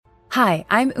Hi,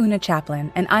 I'm Una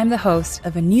Chaplin, and I'm the host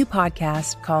of a new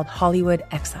podcast called Hollywood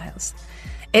Exiles.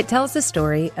 It tells the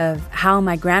story of how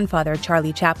my grandfather,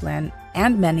 Charlie Chaplin,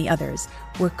 and many others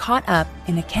were caught up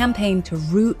in a campaign to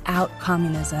root out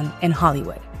communism in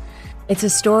Hollywood. It's a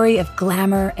story of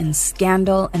glamour and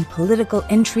scandal and political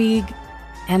intrigue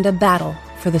and a battle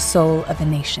for the soul of a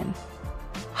nation.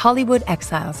 Hollywood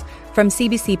Exiles from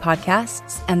CBC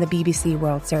Podcasts and the BBC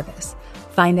World Service.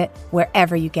 Find it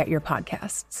wherever you get your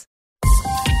podcasts.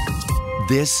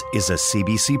 This is a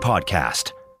CBC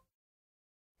podcast.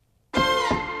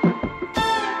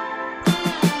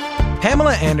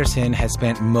 Pamela Anderson has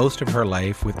spent most of her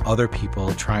life with other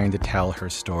people trying to tell her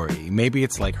story. Maybe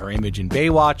it's like her image in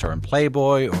Baywatch or in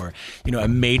Playboy or, a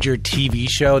major TV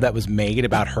show that was made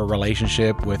about her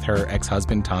relationship with her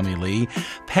ex-husband, Tommy Lee.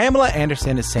 Pamela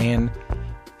Anderson is saying,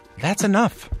 that's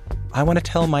enough. I want to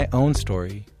tell my own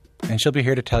story. And she'll be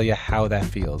here to tell you how that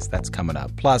feels. That's coming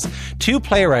up. Plus, two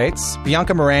playwrights,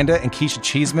 Bianca Miranda and Keshia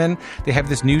Cheesman, they have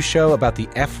this new show about the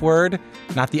F word.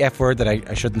 Not the F word that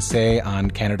I shouldn't say on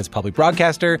Canada's public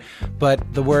broadcaster, but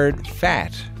the word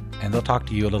fat. And they'll talk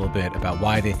to you a little bit about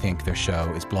why they think their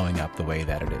show is blowing up the way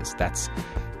that it is. That's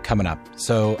coming up.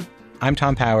 So I'm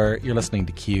Tom Power. You're listening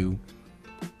to Q.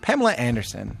 Pamela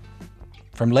Anderson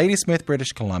from Ladysmith,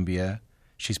 British Columbia.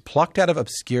 She's plucked out of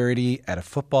obscurity at a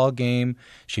football game.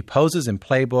 She poses in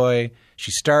Playboy. She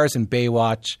stars in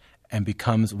Baywatch and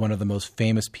becomes one of the most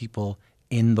famous people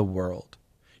in the world.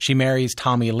 She marries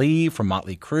Tommy Lee from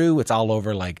Motley Crue. It's all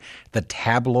over like the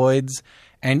tabloids.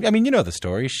 And you know the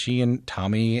story. She and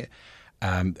Tommy,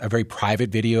 a very private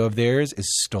video of theirs is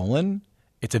stolen.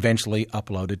 It's eventually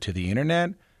uploaded to the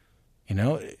internet.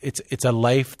 It's a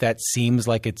life that seems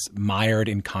like it's mired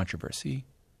in controversy.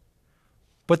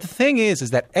 But the thing is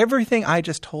that everything I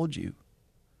just told you,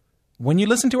 when you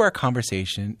listen to our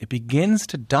conversation, it begins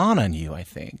to dawn on you, I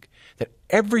think, that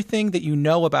everything that you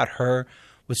know about her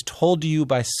was told to you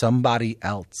by somebody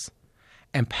else.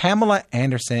 And Pamela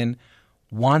Anderson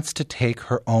wants to take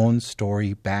her own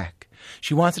story back.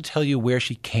 She wants to tell you where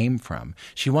she came from.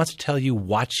 She wants to tell you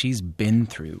what she's been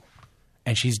through.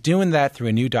 And she's doing that through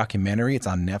a new documentary. It's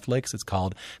on Netflix. It's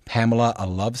called Pamela, A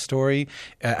Love Story.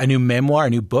 A new memoir, a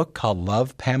new book called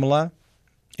Love, Pamela.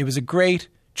 It was a great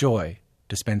joy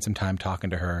to spend some time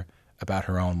talking to her about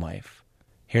her own life.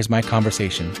 Here's my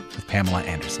conversation with Pamela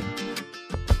Anderson.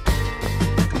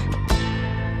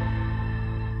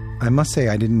 I must say,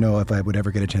 I didn't know if I would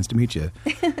ever get a chance to meet you.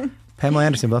 Pamela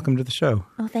Anderson, welcome to the show.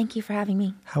 Oh, thank you for having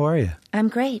me. How are you? I'm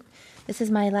great. This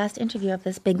is my last interview of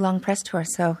this big, long press tour,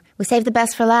 so we saved the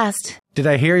best for last. Did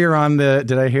I hear you're on the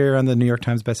New York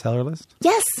Times bestseller list?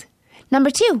 Yes.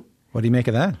 Number 2. What do you make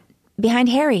of that? Behind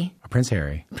Harry. Prince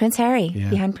Harry. Prince Harry.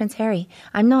 Yeah. Behind Prince Harry.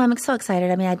 I'm so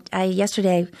excited. I mean, I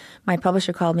yesterday, my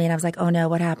publisher called me and I was like, oh no,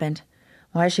 what happened?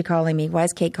 Why is she calling me? Why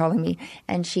is Kate calling me?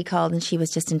 And she called and she was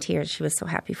just in tears. She was so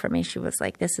happy for me. She was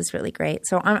like, this is really great.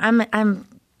 So I'm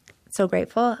so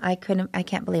grateful. I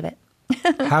can't believe it.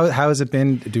 How has it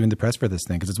been doing the press for this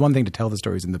thing? Because it's one thing to tell the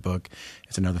stories in the book.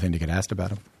 It's another thing to get asked about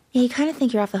them. Yeah, you kind of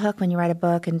think you're off the hook when you write a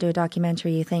book and do a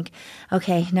documentary. You think,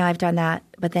 okay, now I've done that.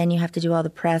 But then you have to do all the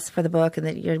press for the book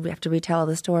and you have to retell all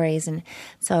the stories. And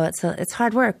so it's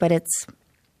hard work, but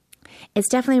it's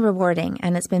definitely rewarding.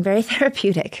 And it's been very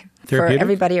therapeutic? For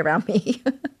everybody around me.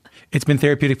 It's been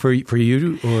therapeutic for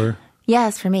you or?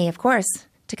 Yes, for me, of course.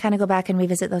 To kind of go back and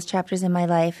revisit those chapters in my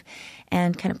life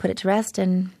and kind of put it to rest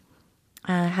and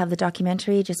have the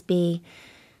documentary just be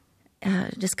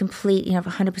just complete,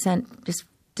 100% just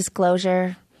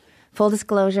disclosure, full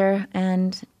disclosure,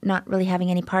 and not really having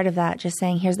any part of that, just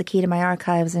saying, here's the key to my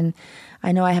archives, and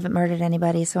I know I haven't murdered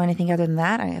anybody, so anything other than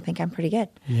that, I think I'm pretty good.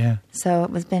 Yeah. So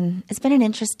it's been an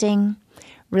interesting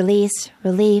relief.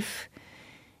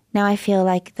 Now I feel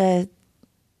like the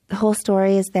whole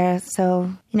story is there,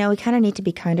 so, we kind of need to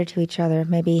be kinder to each other,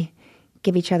 maybe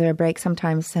give each other a break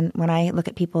sometimes. And when I look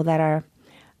at people that are,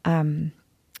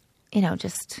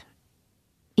 just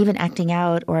even acting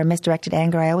out or misdirected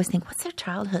anger, I always think, what's their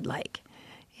childhood like?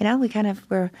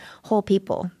 We're whole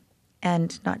people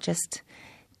and not just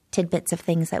tidbits of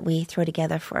things that we throw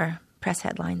together for press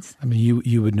headlines. I mean,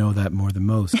 you would know that more than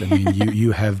most. I mean,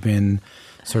 you have been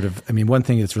one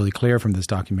thing that's really clear from this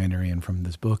documentary and from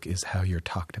this book is how you're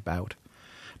talked about.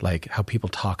 Like how people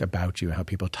talk about you and how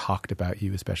people talked about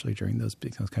you, especially during those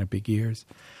kind of big years.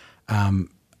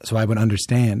 So I would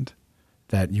understand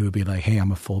that you would be like, hey,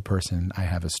 I'm a full person. I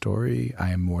have a story.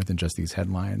 I am more than just these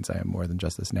headlines. I am more than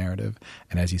just this narrative.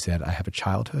 And as you said, I have a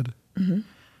childhood. Mm-hmm.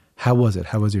 How was it?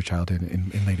 How was your childhood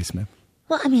in Ladysmith?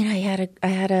 Well, I mean, I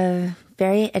had a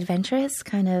very adventurous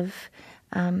kind of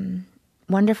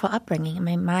wonderful upbringing. I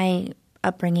mean, my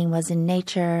upbringing was in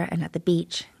nature and at the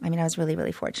beach. I mean, I was really,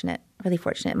 really fortunate, really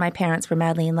fortunate. My parents were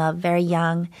madly in love, very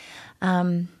young.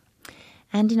 And,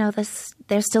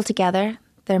 they're still together.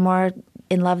 They're more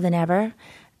in love than ever.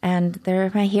 And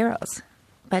they're my heroes.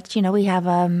 But, we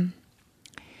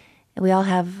all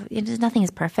have, nothing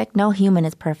is perfect. No human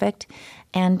is perfect.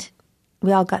 And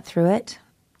we all got through it.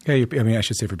 Yeah, I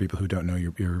should say for people who don't know,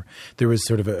 there was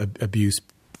sort of abuse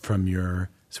from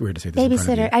your, it's weird to say this.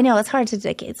 Babysitter. I know, it's hard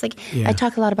to, it's like, yeah. I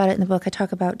talk a lot about it in the book. I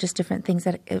talk about just different things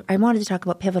that, I wanted to talk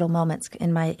about pivotal moments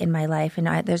in my life.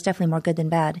 And there's definitely more good than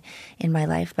bad in my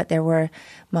life. But there were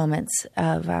moments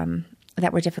of,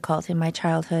 that were difficult in my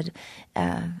childhood.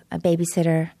 A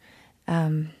babysitter,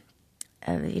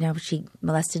 she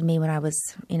molested me when I was,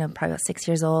 probably about 6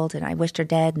 years old, and I wished her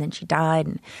dead, and then she died.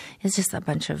 And it's just a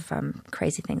bunch of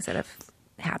crazy things that have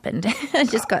happened. I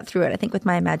just got through it, I think, with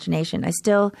my imagination. I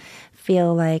still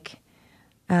feel like,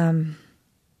 I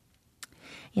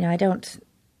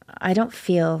don't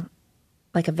feel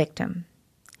like a victim.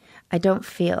 I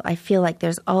feel like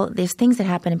there's things that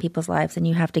happen in people's lives, and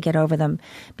you have to get over them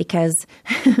because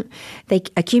they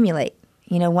accumulate.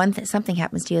 Something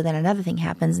happens to you, then another thing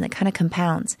happens, and it kind of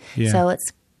compounds. Yeah. So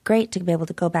it's great to be able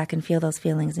to go back and feel those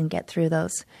feelings and get through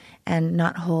those, and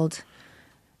not hold.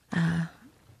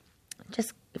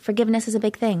 Just forgiveness is a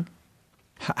big thing.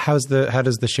 How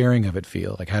does the sharing of it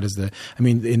feel? Like,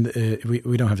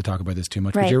 we don't have to talk about this too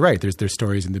much, right. But you're right. There's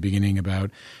stories in the beginning about,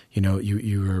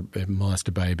 you were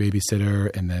molested by a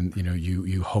babysitter, and then,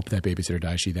 you hope that babysitter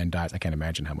dies. She then dies. I can't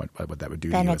imagine what that would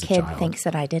do to you as a child. Then a kid thinks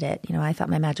that I did it. I thought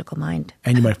my magical mind.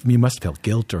 And you must have felt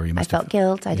guilt, or I felt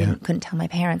guilt. I couldn't tell my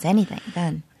parents anything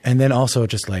then. And then also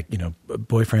just like,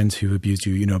 boyfriends who abused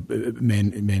you,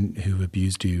 men who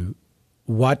abused you.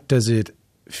 What does it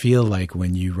feel like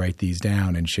when you write these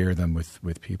down and share them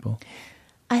with people?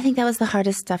 I think that was the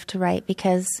hardest stuff to write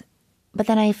but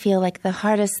then I feel like the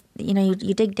hardest, you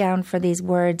dig down for these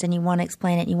words and you want to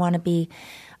explain it, you want to be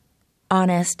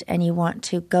honest and you want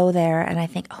to go there, and I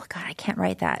think, oh God, I can't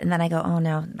write that. And then I go, oh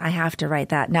no, I have to write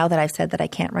that. Now that I've said that I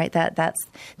can't write that,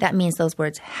 that means those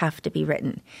words have to be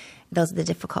written. Those are the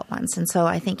difficult ones. And so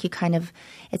I think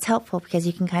it's helpful because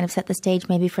you can kind of set the stage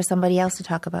maybe for somebody else to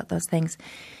talk about those things.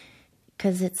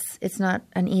 Because it's not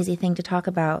an easy thing to talk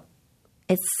about.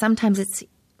 Sometimes it's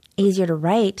easier to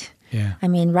write. Yeah. I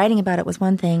mean, writing about it was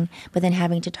one thing, but then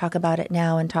having to talk about it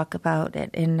now and talk about it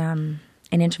in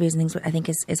interviews and things, I think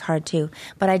is hard too.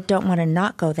 But I don't want to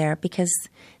not go there because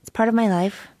it's part of my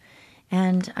life,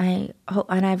 and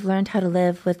I've learned how to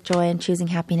live with joy, and choosing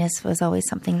happiness was always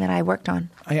something that I worked on.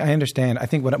 I understand. I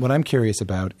think what I'm curious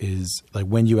about is like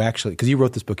when you actually, because you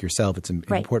wrote this book yourself, it's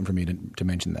important for me to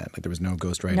mention that. Like there was no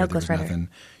ghostwriter. No there was ghostwriter. Nothing.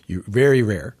 Very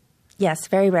rare. Yes,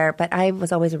 very rare. But I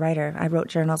was always a writer. I wrote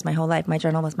journals my whole life. My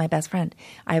journal was my best friend.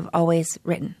 I've always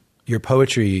written. Your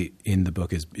poetry in the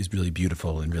book is really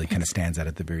beautiful and really kind of stands out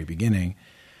at the very beginning.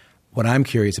 What I'm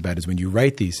curious about is when you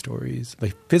write these stories,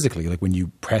 like physically, like when you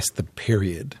press the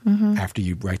period after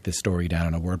you write this story down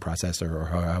on a word processor or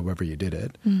however you did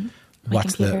it,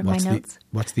 what's the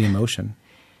emotion?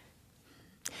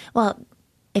 Well,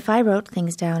 if I wrote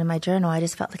things down in my journal, I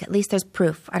just felt like at least there's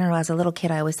proof. I don't know, as a little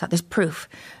kid, I always thought there's proof.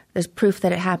 There's proof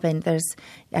that it happened. There's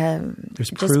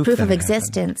proof of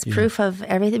existence, proof of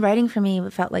everything. Writing for me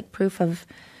felt like proof of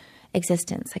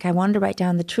existence. Like I wanted to write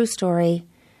down the true story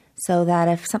so that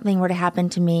if something were to happen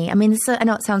to me, I mean, I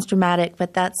know it sounds dramatic,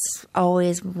 but that's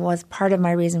always was part of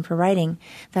my reason for writing,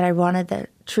 that I wanted the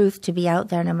truth to be out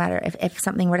there no matter if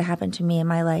something were to happen to me in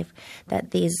my life,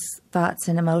 that these thoughts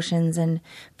and emotions and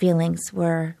feelings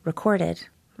were recorded.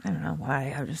 I don't know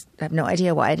why. I have no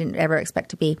idea why. I didn't ever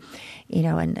expect to be,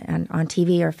 on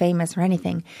TV or famous or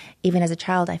anything. Even as a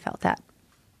child, I felt that.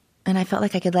 And I felt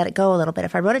like I could let it go a little bit.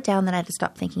 If I wrote it down, then I had to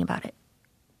stop thinking about it.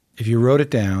 If you wrote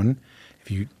it down,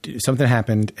 something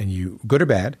happened and you, good or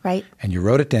bad, right, and you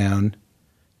wrote it down,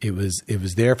 it was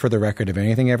there for the record. If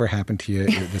anything ever happened to you,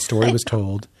 the story was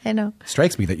told. I know. It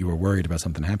strikes me that you were worried about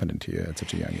something happening to you at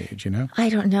such a young age, I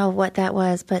don't know what that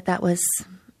was, but that was...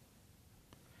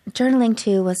 Journaling,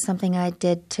 too, was something I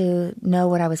did to know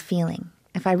what I was feeling.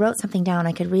 If I wrote something down,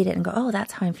 I could read it and go, oh,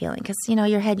 that's how I'm feeling. Because,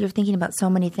 your head, you're thinking about so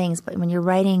many things. But when you're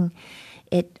writing,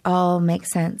 it all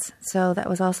makes sense. So that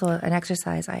was also an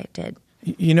exercise I did.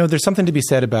 There's something to be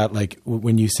said about, like,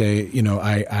 when you say,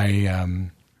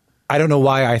 I don't know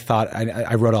why I thought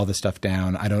I wrote all this stuff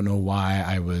down. I don't know why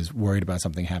I was worried about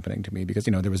something happening to me because,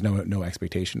 there was no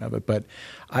expectation of it. But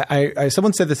I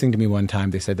someone said this thing to me one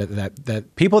time. They said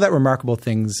that people that remarkable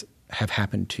things have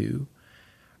happened to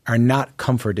are not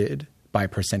comforted by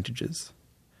percentages.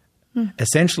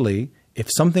 Essentially, if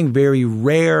something very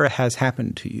rare has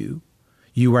happened to you,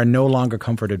 You are no longer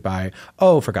comforted by,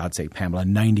 oh, for God's sake, Pamela,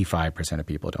 95% of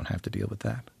people don't have to deal with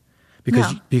that.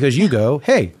 Because you go,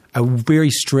 hey, a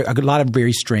lot of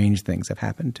very strange things have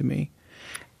happened to me.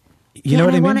 You know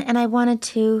what I mean? And I wanted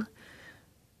to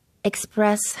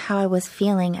express how I was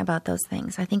feeling about those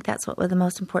things. I think that's what was the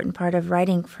most important part of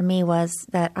writing for me, was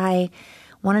that I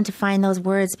wanted to find those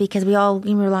words, because we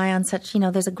rely on such,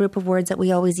 there's a group of words that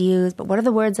we always use, but what are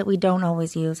the words that we don't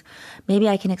always use? Maybe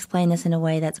I can explain this in a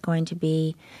way that's going to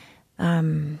be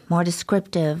more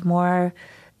descriptive, more,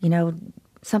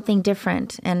 something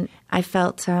different. And I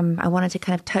felt I wanted to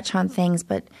kind of touch on things,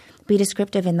 but be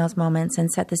descriptive in those moments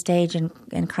and set the stage and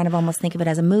kind of almost think of it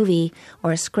as a movie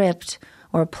or a script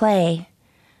or a play.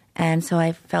 And so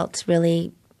I felt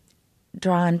really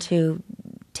drawn to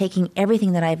taking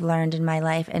everything that I've learned in my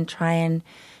life and try and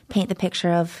paint the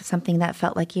picture of something that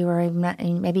felt like you were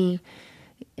maybe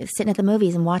sitting at the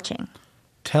movies and watching.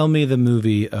 Tell me the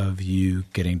movie of you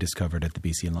getting discovered at the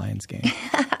BC Lions game.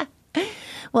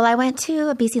 Well, I went to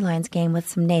a BC Lions game with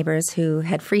some neighbors who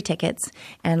had free tickets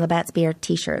and Labatt's Beer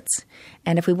T-shirts.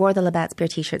 And if we wore the Labatt's Beer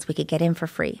T-shirts, we could get in for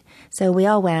free. So we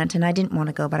all went, and I didn't want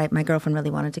to go, but my girlfriend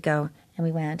really wanted to go. And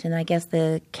we went. And I guess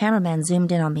the cameraman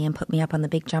zoomed in on me and put me up on the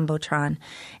big Jumbotron.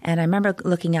 And I remember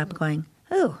looking up and going,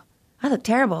 "Ooh, I look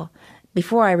terrible."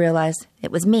 Before I realized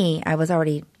it was me, I was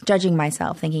already judging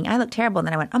myself, thinking, I look terrible. And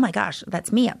then I went, oh my gosh,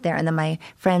 that's me up there. And then my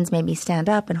friends made me stand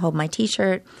up and hold my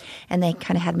T-shirt. And they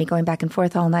kind of had me going back and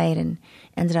forth all night, and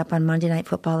ended up on Monday Night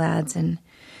Football ads. And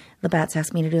Labatt's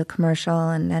asked me to do a commercial.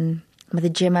 And then with the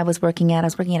gym I was working at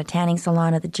a tanning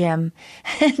salon at the gym.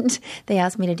 And they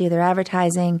asked me to do their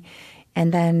advertising.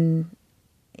 And then,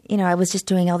 I was just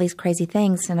doing all these crazy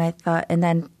things. And I thought, and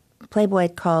then Playboy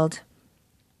called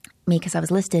me because I was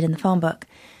listed in the phone book,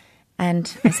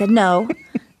 and I said no.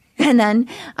 And then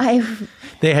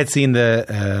they had seen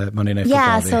the Monday Night Football.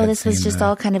 Yeah, so this was just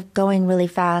all kind of going really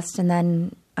fast. And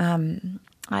then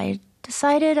I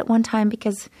decided at one time,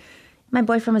 because my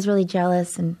boyfriend was really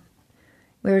jealous, and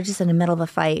we were just in the middle of a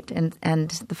fight, and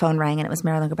the phone rang, and it was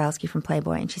Marilyn Grabowski from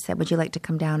Playboy, and she said, "Would you like to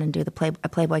come down and do a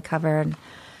Playboy cover?" And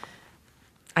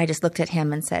I just looked at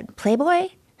him and said, "Playboy?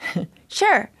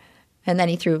 Sure." And then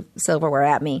he threw silverware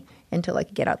at me until I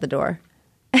could get out the door.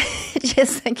 It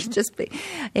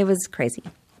was crazy.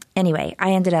 Anyway,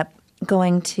 I ended up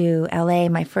going to LA,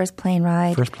 my first plane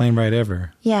ride. First plane ride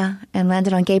ever. Yeah, and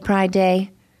landed on Gay Pride Day.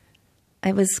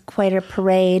 It was quite a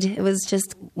parade. It was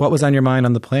just... What was on your mind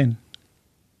on the plane?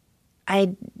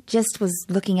 I just was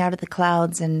looking out at the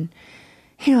clouds, and,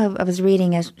 I was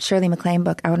reading a Shirley MacLaine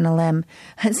book, Out on a Limb.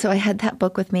 And so I had that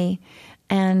book with me.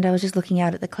 And I was just looking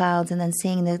out at the clouds and then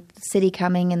seeing the city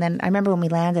coming. And then I remember when we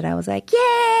landed, I was like,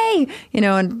 yay!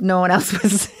 And no one else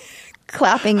was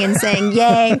clapping and saying,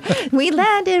 yay, we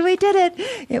landed, we did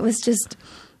it. It was just,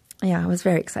 I was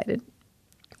very excited.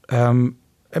 It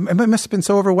must have been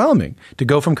so overwhelming to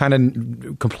go from kind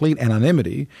of complete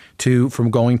anonymity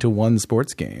from going to one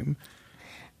sports game.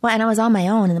 Well, and I was on my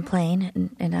own in the plane,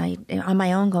 and I on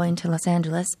my own going to Los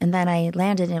Angeles, and then I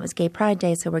landed, and it was Gay Pride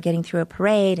Day, so we're getting through a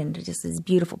parade, and just these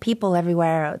beautiful people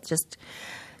everywhere. It's just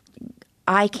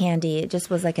eye candy. It just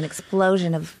was like an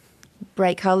explosion of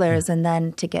bright colors, and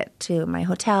then to get to my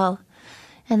hotel.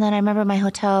 And then I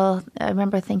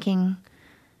remember thinking,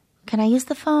 can I use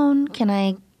the phone?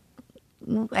 I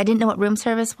didn't know what room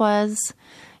service was.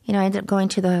 I ended up going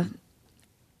to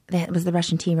it was the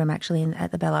Russian tea room, actually,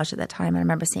 at the Bel Age at that time. And I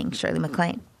remember seeing Shirley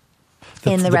MacLaine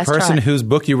in the restaurant. The person whose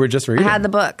book you were just reading. I had the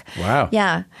book. Wow.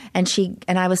 Yeah. And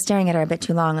I was staring at her a bit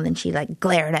too long, and then she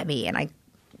glared at me, and I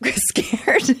was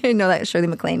scared. That Shirley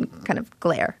MacLaine kind of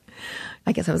glare.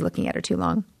 I guess I was looking at her too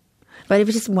long. But it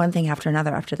was just one thing after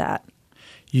another after that.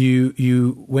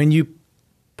 When you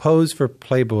pose for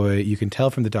Playboy, you can tell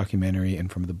from the documentary and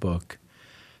from the book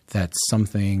that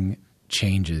something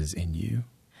changes in you.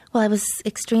 Well, I was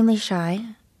extremely shy,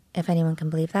 if anyone can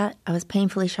believe that. I was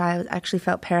painfully shy. I actually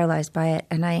felt paralyzed by it.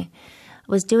 And I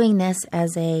was doing this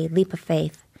as a leap of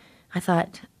faith. I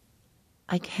thought,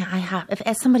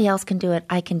 if somebody else can do it,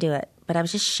 I can do it. But I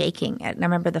was just shaking. And I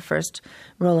remember the first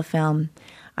roll of film.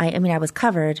 I was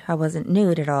covered. I wasn't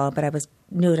nude at all, but I was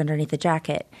nude underneath the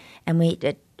jacket. And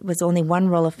it was only one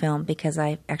roll of film because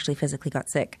I actually physically got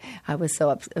sick. I was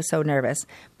so nervous.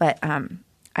 But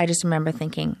I just remember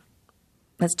thinking,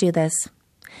 let's do this.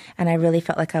 And I really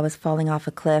felt like I was falling off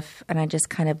a cliff, and I just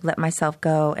kind of let myself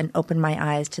go and opened my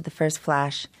eyes to the first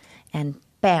flash, and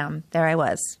bam, there I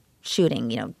was, shooting,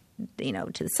 to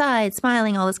the side,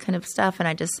 smiling, all this kind of stuff.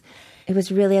 And it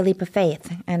was really a leap of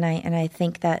faith. And I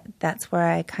think that's where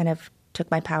I kind of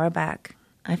took my power back.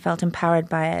 I felt empowered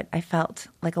by it. I felt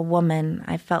like a woman.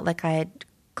 I felt like I had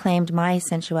claimed my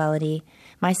sensuality,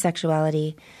 my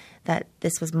sexuality, that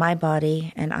this was my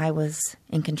body and I was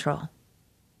in control.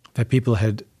 That people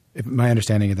had, my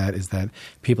understanding of that is that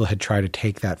people had tried to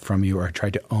take that from you or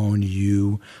tried to own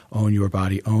you, own your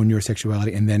body, own your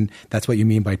sexuality, and then that's what you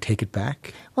mean by take it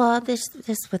back? Well, this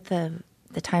with the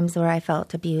times where I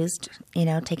felt abused,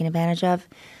 taken advantage of,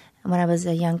 when I was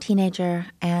a young teenager,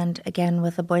 and again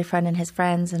with a boyfriend and his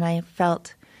friends, and I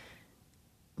felt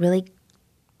really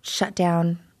shut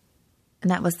down, and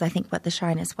that was, I think, what the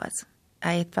shyness was.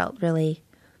 I felt really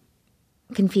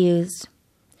confused.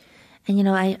 And,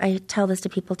 I tell this to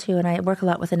people, too, and I work a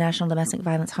lot with the National Domestic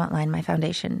Violence Hotline. My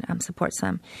foundation supports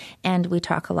them. And we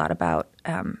talk a lot about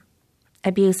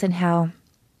abuse and how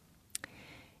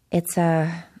it's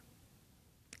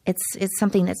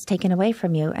something that's taken away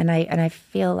from you. And I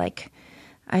feel like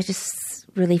I just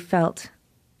really felt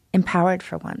empowered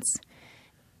for once.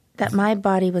 That my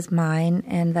body was mine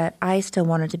and that I still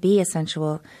wanted to be a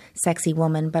sensual, sexy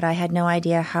woman, but I had no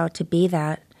idea how to be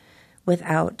that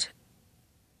without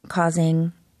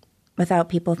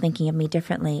people thinking of me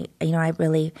differently. I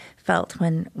really felt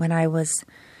when I was,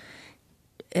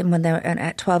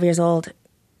 at 12 years old,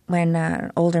 when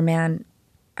an older man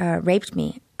raped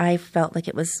me, I felt like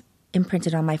it was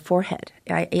imprinted on my forehead.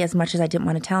 As much as I didn't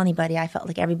want to tell anybody, I felt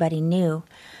like everybody knew,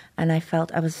 and I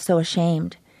felt I was so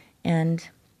ashamed. And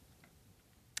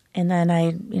then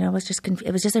it was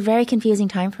just a very confusing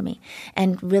time for me.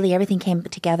 And really everything came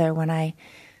together when I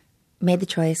made the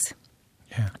choice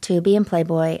to be in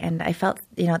Playboy. And I felt,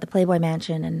 at the Playboy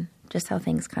mansion and just how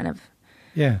things kind of...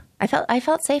 Yeah. I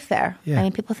felt safe there. Yeah. I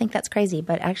mean, people think that's crazy,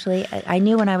 but actually I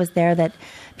knew when I was there that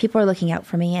people were looking out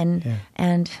for me.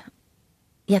 And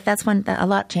that's when a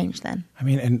lot changed then. I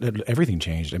mean, and everything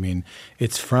changed. I mean,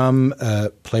 it's from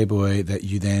Playboy that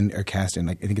you then are cast in,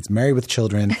 I think it's Married with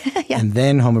Children, and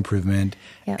then Home Improvement,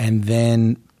 and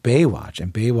then Baywatch.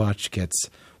 And Baywatch gets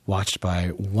watched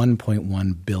by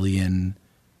 1.1 billion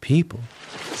people.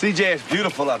 CJ, it's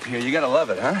beautiful up here. You gotta love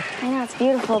it, huh? I know it's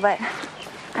beautiful, but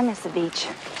I miss the beach.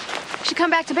 You should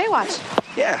come back to Baywatch.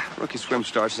 Yeah, rookie swim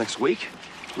starts next week.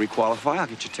 Requalify, I'll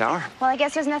get you a tower. Well, I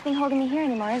guess there's nothing holding me here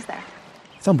anymore, is there?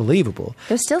 It's unbelievable.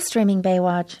 They're still streaming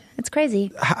Baywatch. It's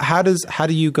crazy. How do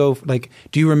you go,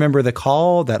 do you remember the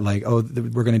call that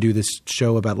we're going to do this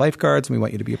show about lifeguards and we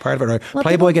want you to be a part of it? Or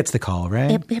Playboy gets the call,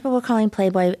 right? People were calling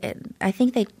Playboy. I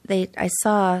think I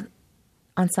saw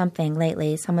on something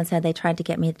lately, someone said they tried to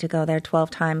get me to go there 12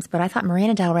 times, but I thought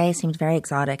Marina Del Rey seemed very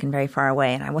exotic and very far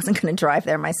away, and I wasn't going to drive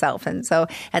there myself. And so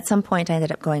at some point I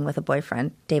ended up going with a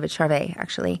boyfriend, David Charvet,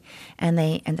 actually, and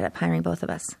they ended up hiring both of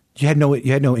us. You had no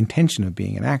intention of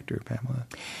being an actor, Pamela.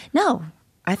 No.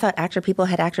 I thought people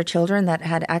had actor children that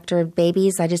had actor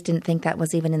babies. I just didn't think that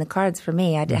was even in the cards for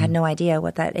me. I had no idea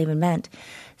what that even meant.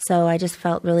 So I just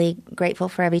felt really grateful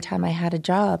for every time I had a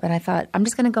job. And I thought, I'm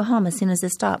just going to go home as soon as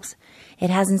this stops. It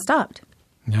hasn't stopped.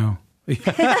 No.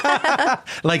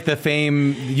 Like the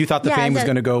fame, you thought the fame was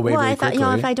going to go away very quickly. Well,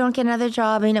 I thought, if I don't get another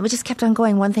job, it just kept on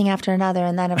going one thing after another.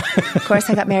 And then, of course,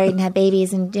 I got married and had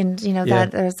babies and that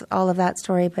there's all of that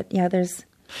story. But,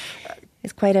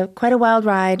 it's quite a wild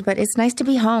ride, but it's nice to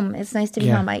be home. It's nice to be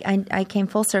home. I came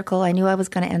full circle. I knew I was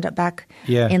going to end up back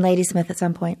in Ladysmith at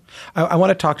some point. I want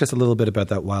to talk just a little bit about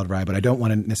that wild ride, but I don't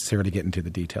want to necessarily get into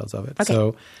the details of it. Okay.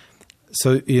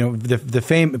 So the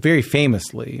fame, very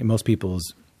famously, most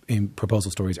people's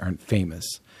proposal stories aren't famous,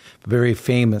 but very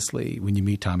famously, when you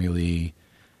meet Tommy Lee,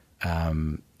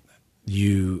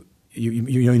 you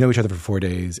know each other for 4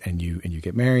 days and you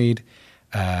get married.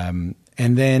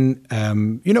 And then,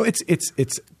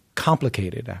 it's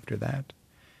complicated after that.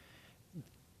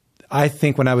 I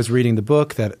think when I was reading the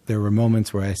book that there were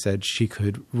moments where I said she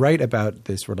could write about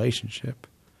this relationship.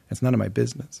 It's none of my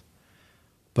business.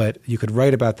 But you could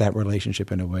write about that relationship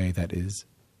in a way that is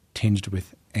tinged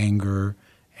with anger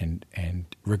and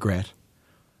regret.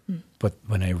 Mm. But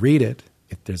when I read it,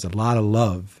 there's a lot of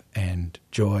love and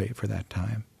joy for that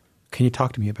time. Can you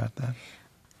talk to me about that?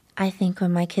 I think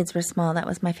when my kids were small, that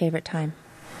was my favorite time.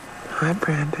 Hi,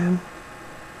 Brandon.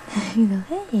 You go,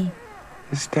 hey.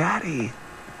 It's Daddy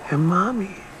and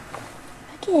Mommy.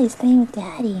 Okay, he's playing with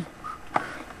Daddy.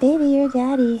 Baby, you're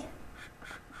Daddy.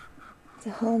 It's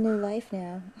a whole new life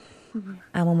now.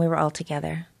 When we were all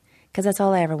together. Because that's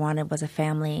all I ever wanted was a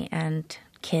family and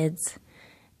kids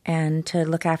and to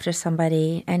look after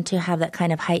somebody and to have that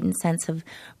kind of heightened sense of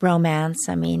romance.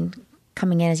 I mean,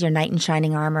 coming in as your knight in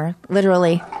shining armor,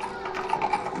 literally.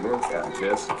 Look at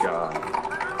this guy.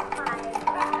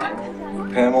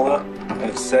 Pamela,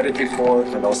 I've said it before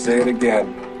and I'll say it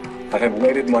again. I have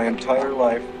waited my entire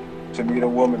life to meet a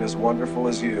woman as wonderful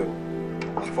as you.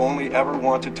 I've only ever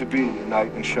wanted to be your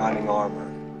knight in shining armor.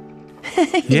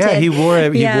 He wore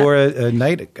a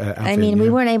night outfit. I mean, we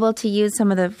weren't able to use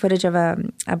some of the footage of a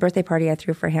birthday party I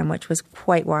threw for him, which was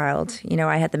quite wild. You know,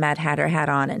 I had the Mad Hatter hat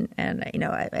on, and you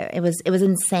know, it was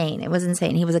insane. It was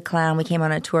insane. He was a clown. We came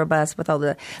on a tour bus with all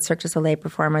the Cirque du Soleil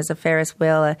performers, a Ferris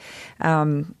wheel,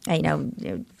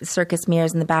 circus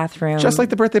mirrors in the bathroom, just like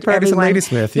the birthday parties in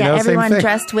Ladysmith. You know, everyone same thing.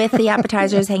 dressed with the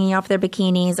appetizers hanging off their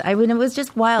bikinis. I mean, it was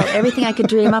just wild. Everything I could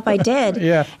dream up, I did.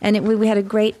 Yeah, and we had a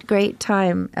great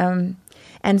time.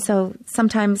 And so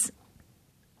sometimes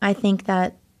I think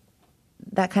that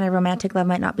kind of romantic love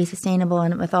might not be sustainable.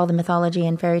 And with all the mythology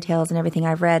and fairy tales and everything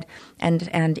I've read and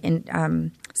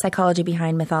in psychology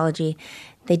behind mythology,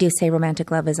 they do say romantic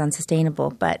love is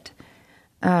unsustainable. But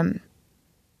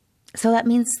so that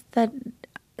means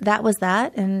that was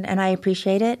that, and I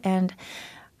appreciate it. And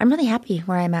I'm really happy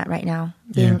where I'm at right now.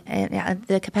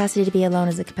 The capacity to be alone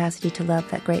is the capacity to love,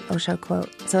 that great Osho quote.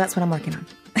 So that's what I'm working on.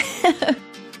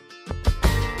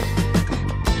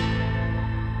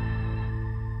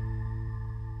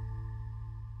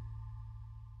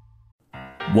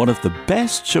 One of the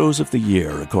best shows of the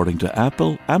year, according to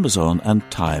Apple, Amazon and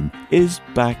Time, is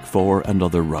back for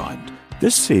another round.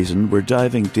 This season, we're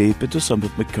diving deep into some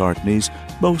of McCartney's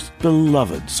most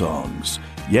beloved songs.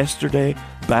 Yesterday,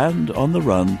 Band on the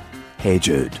Run, Hey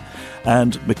Jude,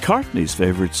 and McCartney's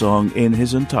favourite song in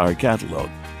his entire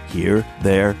catalogue, Here,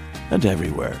 There and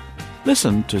Everywhere.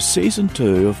 Listen to Season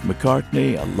 2 of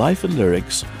McCartney, A Life in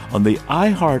Lyrics on the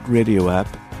iHeartRadio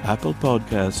app, Apple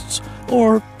Podcasts,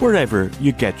 or wherever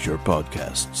you get your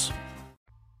podcasts.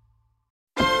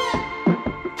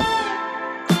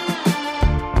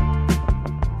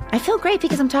 I feel great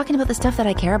because I'm talking about the stuff that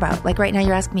I care about. Like right now,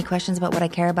 you're asking me questions about what I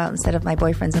care about instead of my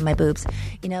boyfriends and my boobs.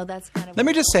 You know, that's kind of... Let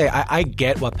me just say, I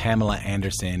get what Pamela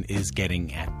Anderson is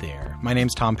getting at there. My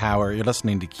name's Tom Power. You're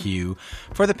listening to Q.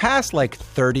 For the past,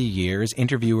 30 years,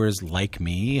 interviewers like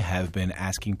me have been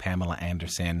asking Pamela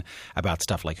Anderson about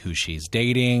stuff like who she's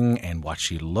dating and what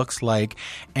she looks like,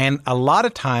 and a lot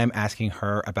of time asking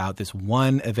her about this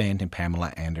one event in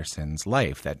Pamela Anderson's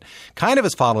life that kind of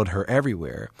has followed her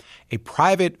everywhere. A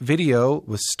private video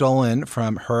was stolen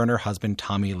from her and her husband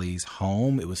Tommy Lee's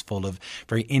home. It was full of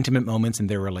very intimate moments in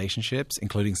their relationships,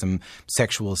 including some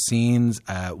sexual scenes.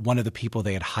 One of the people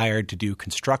they had hired to do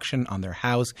construction on their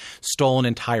house stole an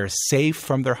entire safe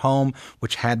from their home,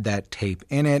 which had that tape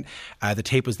in it. The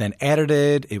tape was then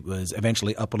edited. It was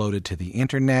eventually uploaded to the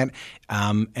internet,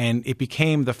 and it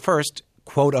became the first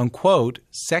quote-unquote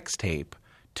sex tape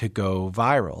to go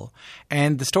viral.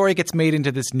 And the story gets made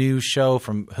into this new show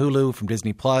from Hulu, from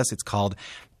Disney Plus. It's called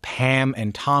Pam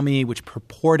and Tommy, which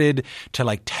purported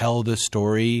to tell the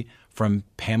story from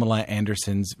Pamela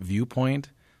Anderson's viewpoint.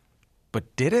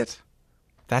 But did it?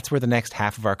 That's where the next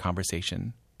half of our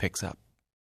conversation picks up.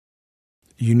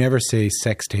 You never say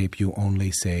sex tape, you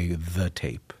only say the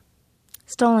tape.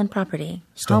 Stolen property.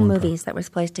 Home movies that were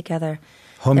spliced together.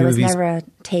 There was never a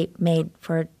tape made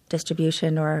for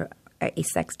distribution or a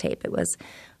sex tape. It was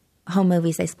home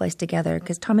movies they spliced together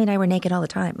because Tommy and I were naked all the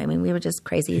time. I mean, we were just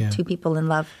crazy, two people in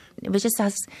love. It was just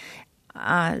us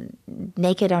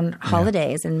naked on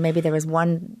holidays, and maybe there was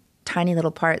one tiny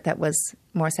little part that was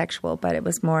more sexual, but it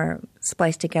was more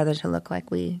spliced together to look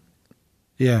like we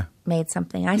made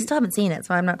something. I still haven't seen it,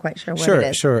 so I'm not quite sure what it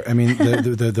is. Sure. I mean,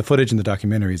 the footage in the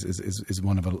documentaries is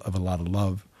one of a lot of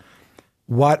love.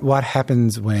 What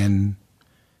happens when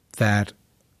that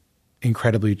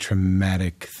incredibly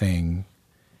traumatic thing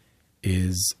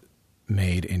is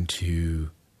made into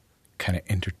kind of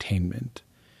entertainment?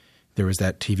 There was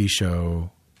that TV show,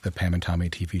 the Pam and Tommy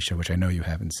TV show, which I know you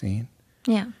haven't seen.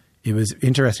 Yeah. It was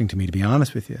interesting to me, to be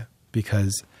honest with you,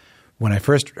 because when I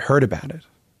first heard about it,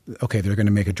 okay, they're going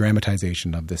to make a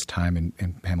dramatization of this time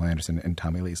in Pamela Anderson and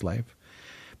Tommy Lee's life.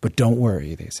 But don't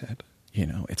worry, they said.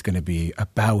 It's going to be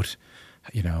about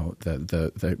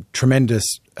the tremendous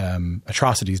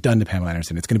atrocities done to Pamela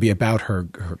Anderson. It's going to be about her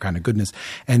kind of goodness.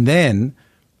 And then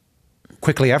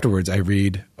quickly afterwards, I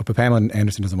read, but Pamela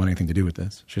Anderson doesn't want anything to do with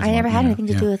this. I never had anything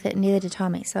to do with it, and neither did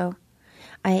Tommy. So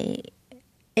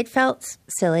it felt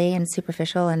silly and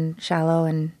superficial and shallow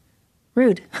and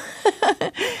rude.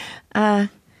 And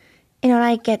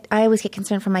I always get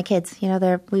concerned for my kids.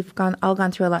 We've all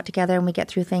gone through a lot together, and we get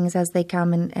through things as they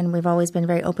come, and we've always been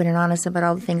very open and honest about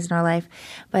all the things in our life.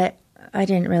 But I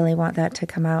didn't really want that to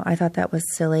come out. I thought that was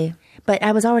silly. But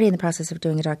I was already in the process of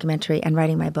doing a documentary and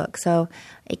writing my book, so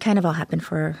it kind of all happened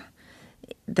for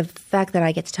the fact that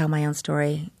I get to tell my own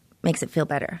story makes it feel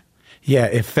better. Yeah,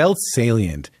 it felt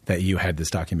salient that you had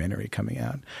this documentary coming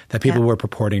out, that people were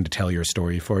purporting to tell your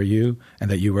story for you,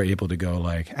 and that you were able to go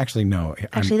like, actually, no.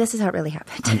 Actually, this is how it really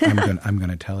happened. I'm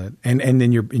going to tell it. And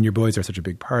then your boys are such a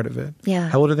big part of it. Yeah.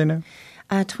 How old are they now?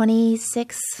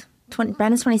 26.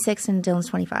 Brandon's 26 and Dylan's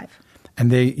 25.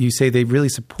 And you say they really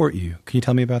support you. Can you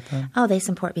tell me about that? Oh, they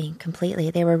support me completely.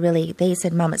 They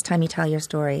said, Mom, it's time you tell your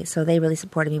story. So they really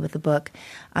supported me with the book.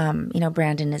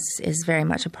 Brandon is very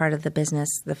much a part of the business,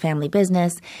 the family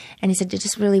business. And he said, he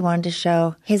just really wanted to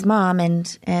show his mom,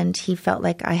 and he felt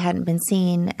like I hadn't been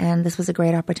seen. And this was a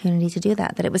great opportunity to do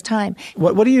that it was time.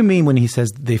 What do you mean when he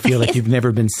says they feel like you've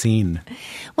never been seen?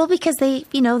 Well, because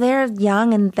they're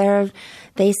young and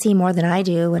they see more than I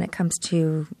do when it comes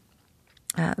to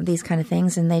these kind of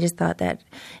things, and they just thought that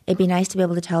it'd be nice to be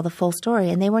able to tell the full story.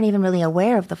 And they weren't even really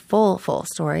aware of the full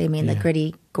story. I mean, the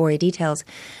gritty, gory details,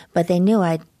 but they knew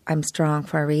I'm strong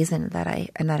for a reason, that I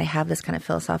have this kind of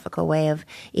philosophical way of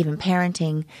even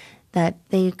parenting, that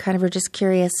they kind of were just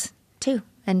curious too.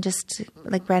 And just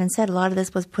like Brandon said, a lot of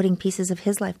this was putting pieces of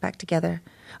his life back together,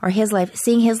 or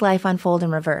seeing his life unfold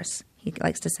in reverse, he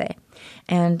likes to say.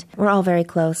 And we're all very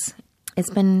close. It's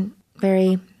been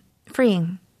very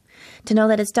freeing to know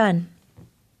that it's done.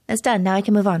 It's done. Now I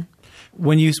can move on.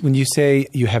 When you say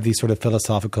you have these sort of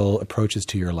philosophical approaches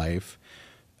to your life,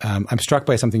 I'm struck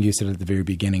by something you said at the very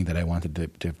beginning that I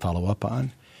wanted to follow up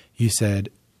on. You said,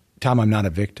 Tom, I'm not a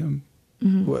victim.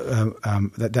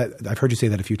 Mm-hmm. I've heard you say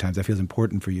that a few times. That feels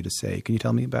important for you to say. Can you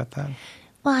tell me about that?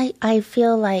 Well, I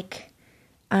feel like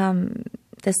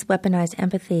this weaponized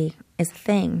empathy is a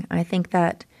thing. I think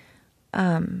that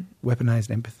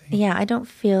weaponized empathy? Yeah, I don't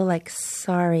feel like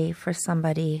sorry for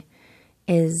somebody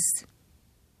is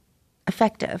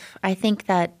effective. I think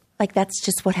that that's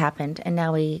just what happened, and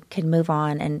now we can move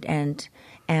on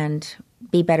and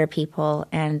be better people,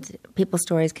 and people's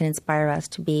stories can inspire us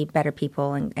to be better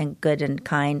people and good and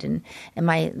kind.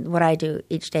 And what I do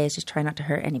each day is just try not to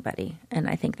hurt anybody. And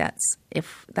I think that's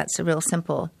a real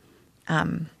simple,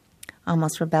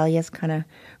 almost rebellious kind of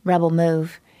rebel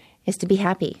move, is to be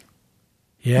happy.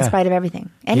 Yeah. In spite of everything,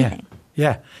 anything.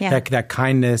 Yeah. That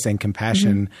kindness and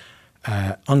compassion,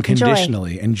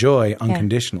 unconditionally, and joy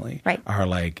unconditionally, are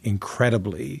like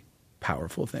incredibly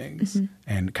powerful things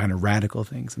and kind of radical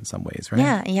things in some ways, right?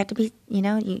 Yeah, you have to be,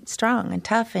 strong and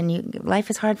tough, and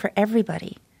life is hard for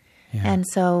everybody, and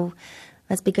so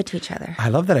let's be good to each other. I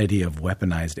love that idea of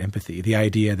weaponized empathy. The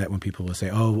idea that when people will say,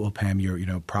 "Oh, well, Pam,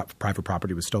 your private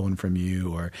property was stolen from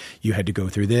you, or you had to go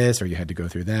through this, or you had to go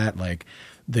through that," like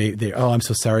they oh, I'm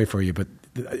so sorry for you, but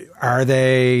are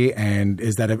they? And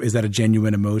is that a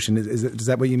genuine emotion? Is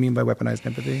that what you mean by weaponized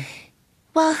empathy?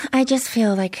 Well, I just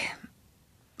feel like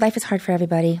life is hard for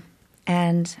everybody,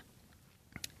 and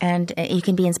you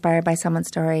can be inspired by someone's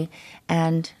story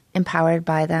and empowered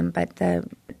by them. But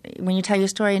when you tell your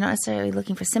story, you're not necessarily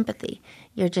looking for sympathy.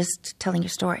 You're just telling your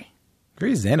story.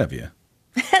 Very zen of you.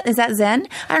 Is that zen?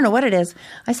 I don't know what it is.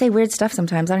 I say weird stuff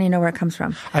sometimes. I don't even know where it comes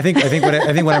from. I think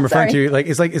what I'm referring to, like,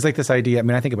 is like this idea. I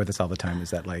mean, I think about this all the time. Is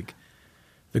that like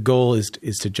the goal is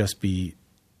to just be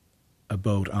a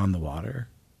boat on the water.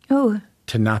 Oh.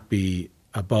 To not be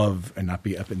above and not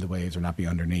be up in the waves or not be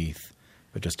underneath,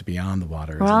 but just to be on the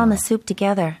water. We're all in the soup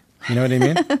together. You know what I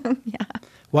mean? Yeah.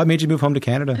 What made you move home to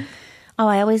Canada? Oh,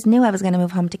 I always knew I was going to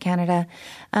move home to Canada.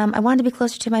 I wanted to be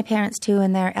closer to my parents, too,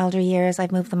 in their elder years.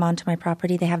 I've moved them onto my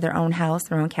property. They have their own house,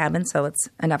 their own cabin, so it's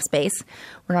enough space.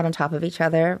 We're not on top of each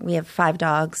other. We have 5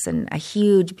 dogs and a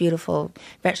huge, beautiful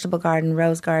vegetable garden,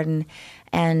 rose garden,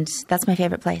 and that's my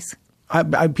favorite place.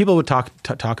 People would talk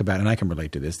about, and I can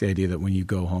relate to this, the idea that when you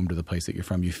go home to the place that you're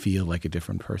from, you feel like a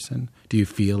different person. Do you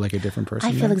feel like a different person?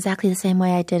 I feel exactly the same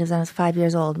way I did as I was 5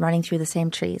 years old, running through the same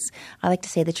trees. I like to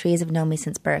say the trees have known me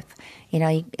since birth.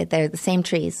 They're the same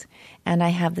trees. And I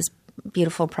have this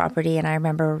beautiful property, and I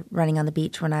remember running on the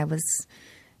beach when I was,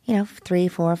 3,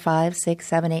 4, 5, 6,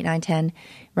 7, 8, 9, 10,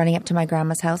 running up to my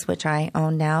grandma's house, which I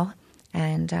own now,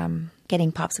 and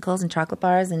getting popsicles and chocolate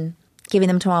bars and giving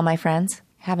them to all my friends.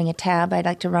 Having a tab I'd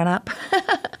like to run up.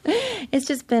 It's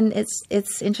just been,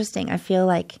 it's interesting. I feel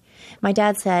like my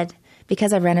dad said,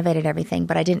 because I've renovated everything,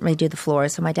 but I didn't redo the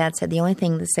floors. So my dad said the only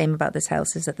thing the same about this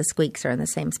house is that the squeaks are in the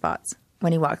same spots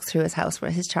when he walks through his house,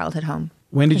 where his childhood home.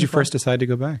 When did you first decide to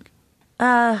go back?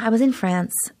 I was in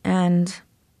France and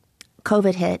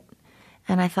COVID hit,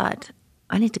 and I thought,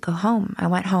 I need to go home. I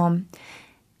went home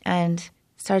and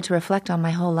started to reflect on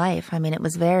my whole life. I mean, it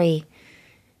was very...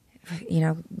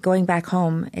 going back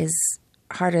home is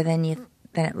harder than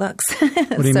it looks.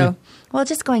 What do you mean? Well,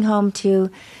 just going home to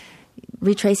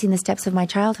retracing the steps of my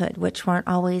childhood, which weren't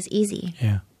always easy.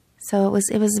 Yeah. So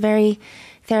it was very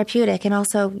therapeutic, and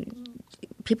also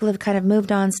people have kind of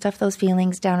moved on, stuffed those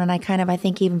feelings down. And I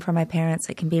think even for my parents,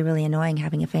 it can be really annoying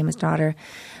having a famous daughter,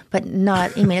 but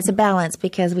not, I mean, it's a balance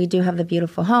because we do have the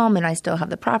beautiful home and I still have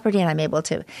the property and I'm able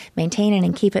to maintain it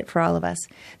and keep it for all of us.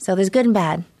 So there's good and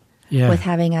bad with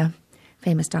having a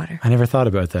famous daughter. I never thought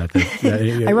about that.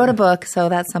 I wrote a book, so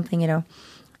that's something,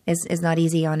 is not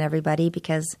easy on everybody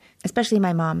because, especially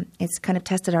my mom, it's kind of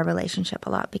tested our relationship a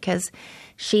lot because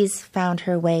she's found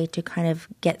her way to kind of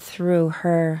get through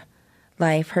her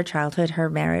life, her childhood, her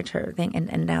marriage, her thing,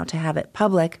 and now to have it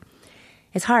public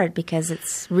is hard because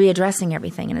it's readdressing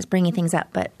everything and it's bringing things up.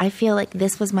 But I feel like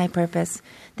this was my purpose.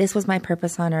 This was my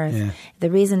purpose on earth. Yeah. The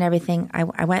reason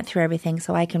I went through everything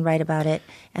so I can write about it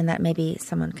and that maybe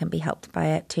someone can be helped by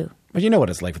it too. But you know what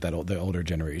it's like with the older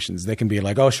generations. They can be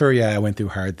like, oh, sure, yeah, I went through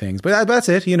hard things. But that's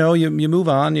it. You move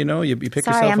on, you pick yourself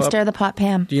up. Sorry, I'm Stir the Pot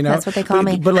Pam. That's what they call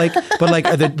me. But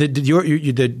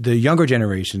the younger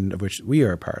generation of which we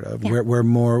are a part of, we're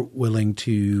more willing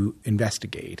to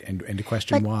investigate and to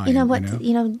question why. You know what?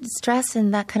 Stress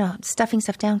and that kind of stuffing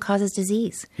stuff down causes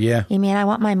disease. Yeah. I mean, I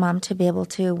want my mom to be able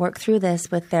to work through this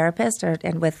with therapists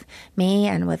and with me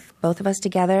and with both of us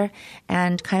together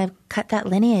and kind of cut that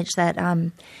lineage, that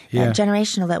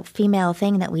generational, that female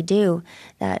thing that we do,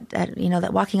 that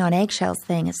walking on eggshells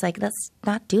thing. It's like, let's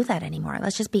not do that anymore.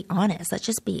 Let's just be honest. Let's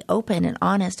just be open and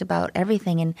honest about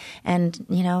everything and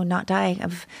not die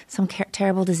of some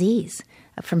terrible disease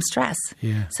from stress.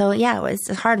 Yeah. So it's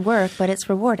hard work, but it's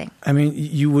rewarding. I mean,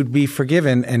 you would be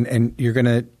forgiven, and you're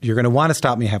gonna want to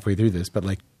stop me halfway through this, but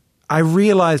I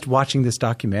realized watching this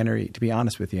documentary, to be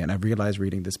honest with you, and I realized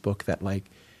reading this book that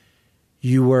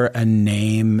you were a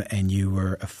name and you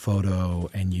were a photo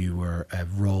and you were a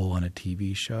role on a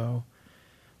TV show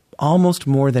almost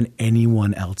more than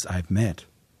anyone else I've met.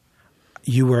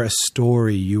 You were a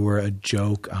story. You were a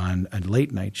joke on a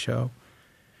late night show.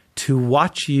 To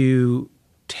watch you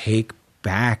take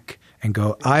back and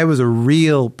go, I was a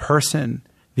real person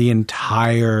the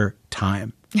entire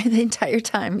time. The entire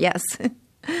time, yes.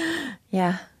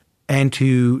 Yeah. And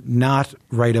to not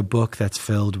write a book that's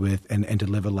filled with, and to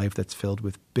live a life that's filled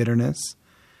with bitterness,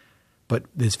 but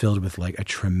is filled with a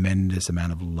tremendous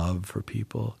amount of love for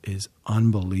people is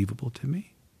unbelievable to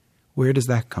me. Where does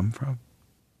that come from?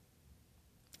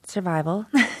 Survival.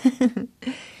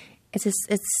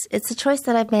 It's a choice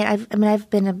that I've made. I've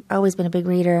always been a big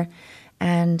reader,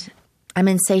 and I'm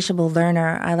an insatiable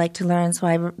learner. I like to learn,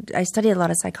 so I studied a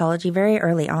lot of psychology very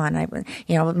early on.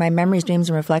 My Memories, Dreams,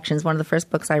 and Reflections, one of the first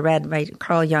books I read by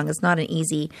Carl Jung, is not an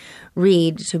easy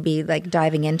read to be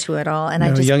diving into it all. And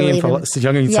I just believe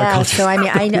Jungian psychology. So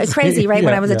I know it's crazy, right?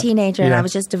 When I was a teenager, and I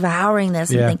was just devouring this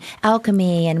and thinking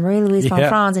alchemy and Marie-Louise von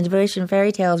Franz and devotion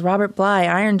fairy tales, Robert Bly,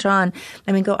 Iron John.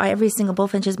 Every single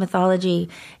Bullfinch's mythology.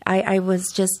 I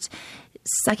was just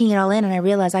sucking it all in, and I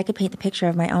realized I could paint the picture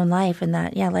of my own life, and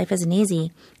that life isn't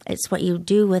easy. It's what you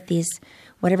do with these.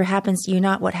 Whatever happens to you,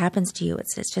 not what happens to you.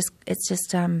 It's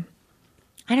just. I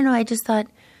don't know. I just thought,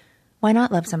 why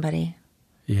not love somebody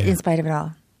in spite of it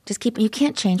all? You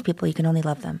can't change people. You can only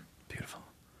love them. Beautiful.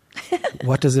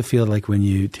 What does it feel like when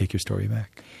you take your story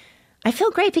back? I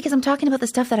feel great because I'm talking about the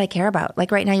stuff that I care about.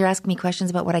 Like right now, you're asking me questions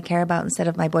about what I care about instead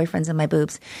of my boyfriends and my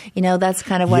boobs. That's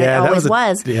kind of what it always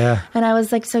was. Yeah. And I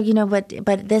was like,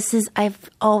 but these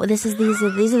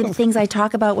are the things I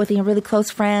talk about with really close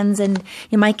friends and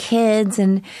my kids,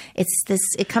 and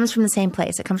it comes from the same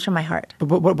place. It comes from my heart.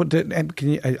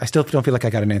 I still don't feel like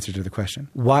I got an answer to the question.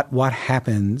 What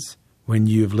happens when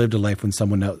you've lived a life when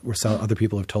some other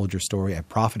people have told your story, have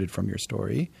profited from your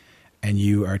story, and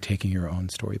you are taking your own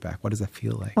story back? What does that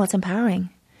feel like? Well, it's empowering.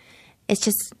 It's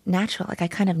just natural. I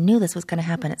kind of knew this was going to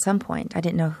happen at some point. I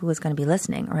didn't know who was going to be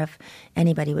listening or if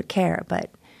anybody would care.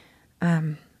 But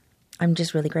I'm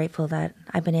just really grateful that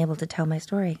I've been able to tell my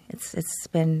story. It's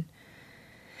been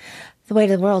the weight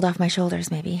of the world off my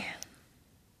shoulders, maybe.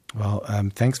 Well,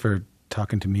 thanks for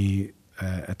talking to me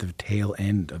at the tail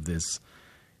end of this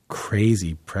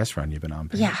crazy press run you've been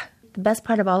on. Yeah. The best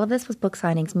part of all of this was book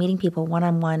signings, meeting people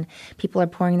one-on-one. People are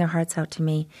pouring their hearts out to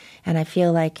me, and I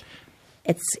feel like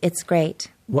it's great.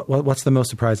 What's the most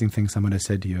surprising thing someone has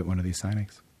said to you at one of these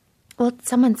signings? Well,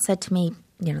 someone said to me,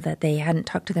 that they hadn't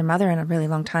talked to their mother in a really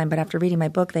long time, but after reading my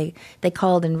book, they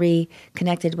called and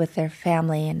reconnected with their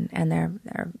family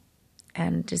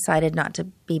and decided not to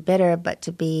be bitter, but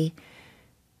to be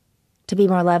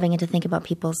more loving and to think about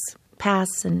people's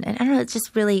past, and I don't know, it's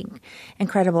just really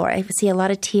incredible. I see a lot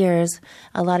of tears,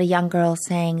 a lot of young girls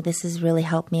saying this has really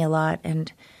helped me a lot,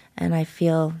 and I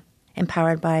feel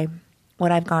empowered by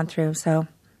what I've gone through. So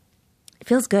it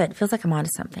feels good. It feels like I'm onto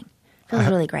something. It feels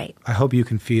really great. I hope you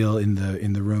can feel in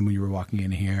the room when you were walking in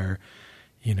here,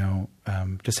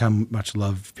 just how much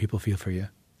love people feel for you.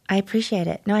 I appreciate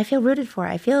it. No, I feel rooted for.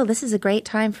 I feel this is a great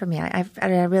time for me. I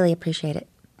really appreciate it.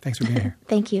 Thanks for being here.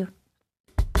 Thank you.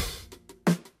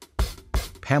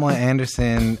 Pamela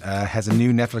Anderson has a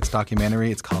new Netflix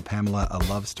documentary. It's called Pamela, A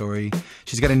Love Story.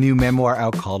 She's got a new memoir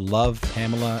out called Love,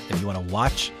 Pamela. If you want to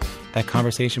watch that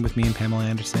conversation with me and Pamela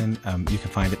Anderson, you can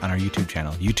find it on our YouTube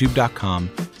channel,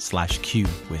 youtube.com/Q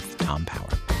with Tom Power.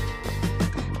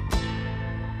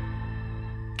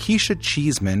 Keshia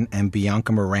Cheesman and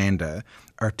Bianca Miranda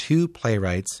are two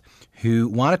playwrights who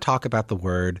want to talk about the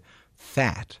word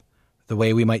fat, the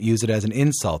way we might use it as an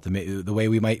insult, the way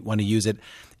we might want to use it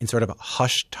in sort of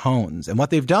hushed tones. And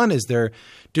what they've done is they're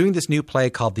doing this new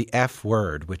play called The F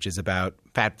Word, which is about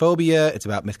fat phobia. It's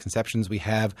about misconceptions we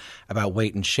have about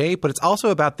weight and shape, but it's also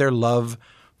about their love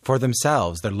for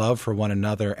themselves, their love for one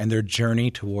another, and their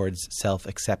journey towards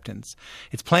self-acceptance.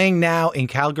 It's playing now in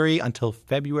Calgary until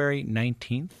February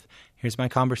 19th. Here's my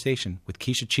conversation with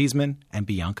Keshia Cheesman and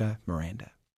Bianca Miranda.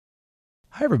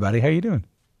 Hi, everybody. How are you doing?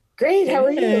 Great. How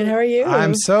are you? How are you?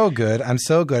 I'm so good. I'm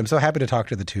so happy to talk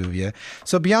to the two of you.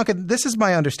 So, Bianca, this is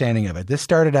my understanding of it. This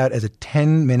started out as a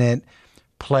 10-minute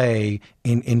play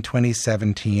in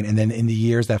 2017, and then in the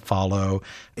years that follow,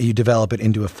 you develop it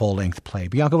into a full-length play.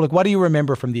 Bianca, what do you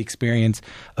remember from the experience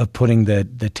of putting the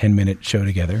 10-minute show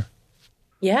together?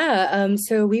 Yeah,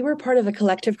 so we were part of a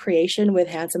collective creation with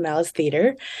Handsome Malice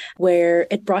Theater, where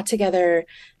it brought together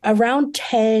around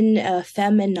 10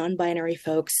 femme and non-binary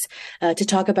folks to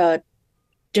talk about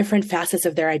different facets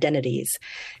of their identities.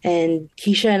 And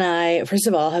Keshia and I, first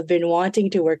of all, have been wanting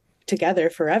to work together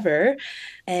forever.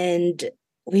 And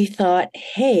we thought,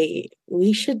 hey,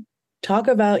 we should talk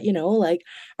about,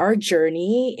 our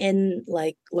journey in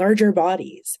larger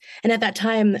bodies. And at that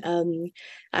time,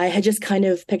 I had just kind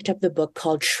of picked up the book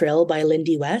called Shrill by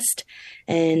Lindy West.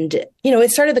 And,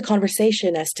 it started the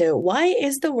conversation as to why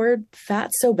is the word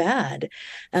fat so bad?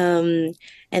 And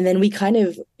then we kind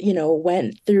of,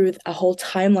 went through a whole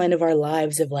timeline of our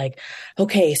lives of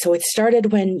okay, so it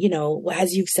started when,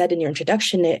 as you've said in your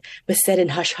introduction, it was said in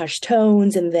hush hush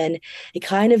tones. And then it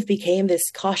kind of became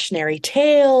this cautionary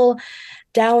tale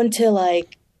down to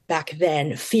back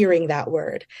then fearing that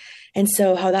word. And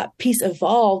so how that piece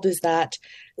evolved is that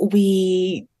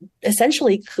we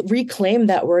essentially reclaimed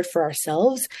that word for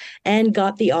ourselves and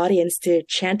got the audience to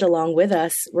chant along with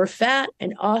us. We're fat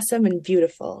and awesome and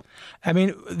beautiful.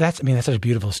 That's such a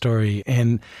beautiful story.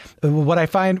 And what I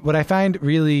find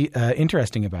really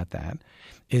interesting about that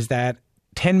is that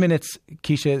 10 minutes,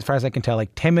 Keshia, as far as I can tell,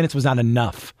 10 minutes was not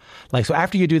enough. So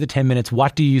after you do the 10 minutes,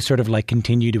 what do you sort of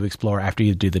continue to explore after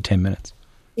you do the 10 minutes?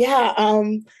 Yeah.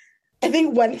 I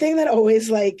think one thing that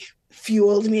always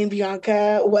fueled me and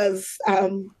Bianca was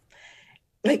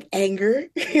anger.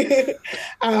 There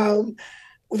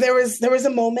was a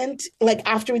moment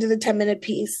after we did the 10-minute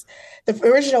piece, the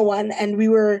original one, and we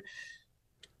were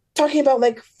talking about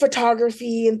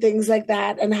photography and things like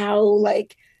that, and how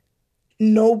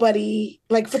nobody,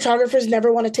 photographers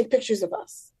never want to take pictures of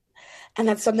us. And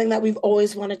that's something that we've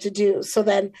always wanted to do. So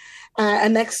then a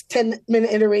next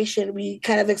 10-minute iteration, we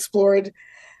kind of explored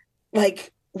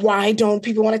why don't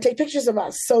people want to take pictures of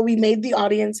us? So we made the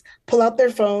audience pull out their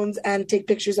phones and take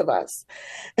pictures of us.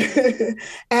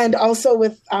 And also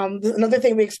with another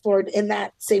thing we explored in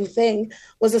that same thing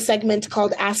was a segment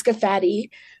called Ask a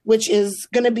Fatty, which is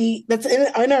going to be, that's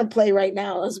in our play right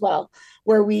now as well,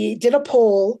 where we did a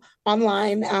poll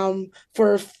online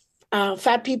for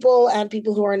fat people and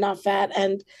people who are not fat,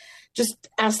 and just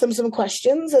asked them some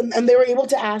questions, and they were able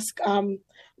to ask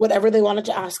whatever they wanted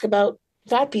to ask about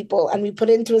fat people. And we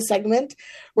put it into a segment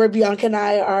where Bianca and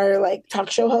I are talk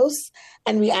show hosts,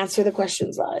 and we answer the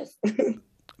questions live.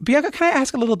 Bianca, can I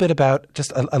ask a little bit about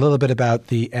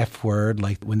the F word?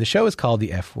 When the show is called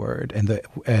The F Word, and the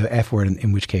F word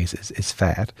in which case is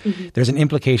fat, mm-hmm. There's an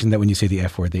implication that when you say the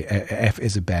F word, the F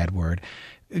is a bad word.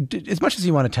 As much as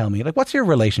you want to tell me, what's your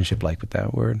relationship like with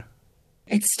that word?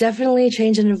 It's definitely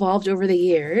changed and evolved over the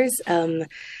years.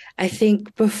 I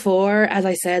think before, as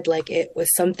I said, it was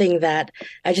something that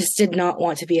I just did not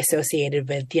want to be associated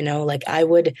with, I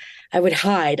would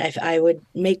hide. I would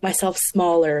make myself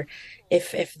smaller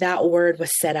if that word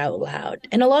was said out loud.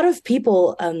 And a lot of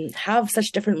people have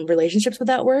such different relationships with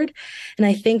that word. And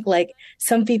I think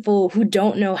some people who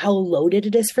don't know how loaded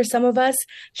it is for some of us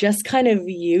just kind of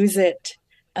use it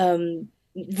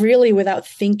really without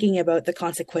thinking about the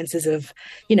consequences of,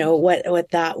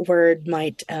 what that word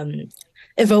might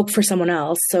evoke for someone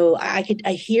else. So I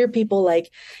hear people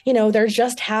they're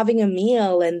just having a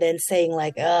meal and then saying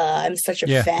I'm such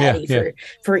a fatty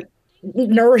for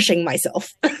nourishing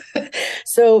myself.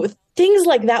 So things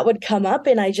like that would come up,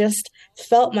 and I just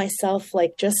felt myself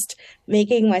like just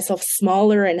making myself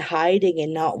smaller and hiding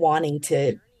and not wanting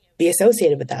to be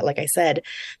associated with that, like I said.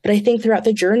 But I think throughout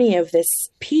the journey of this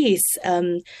piece,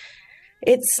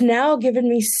 it's now given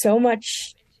me so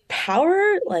much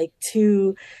power, like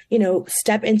to, you know,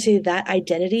 step into that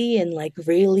identity and like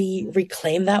really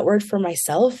reclaim that word for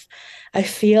myself. I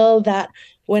feel that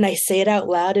when I say it out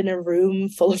loud in a room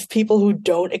full of people who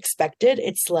don't expect it,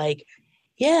 it's like,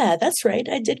 yeah, that's right,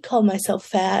 I did call myself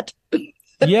fat.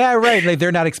 Yeah, right. Like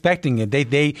they're not expecting it.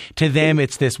 They to them,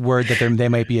 it's this word that they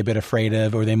might be a bit afraid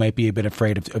of, or they might be a bit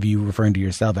afraid of you referring to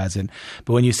yourself as it.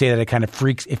 But when you say that, it kind of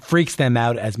freaks them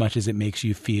out as much as it makes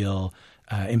you feel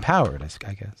empowered,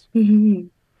 I guess. Mm-hmm.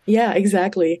 Yeah,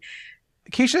 exactly.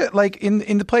 Keshia, like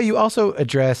in the play, you also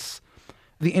address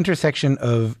the intersection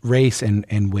of race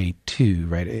and weight too,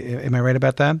 right? Am I right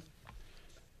about that?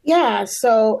 Yeah.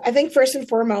 So I think first and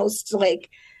foremost, like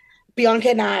Bianca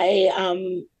and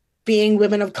I, being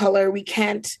women of color, we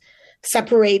can't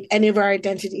separate any of our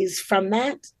identities from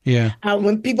that. Yeah.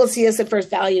 When people see us at first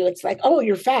value, it's like, oh,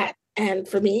 you're fat. And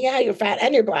for me, yeah, you're fat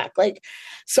and you're Black. Like,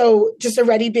 so just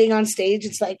already being on stage,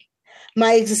 it's like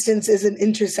my existence is an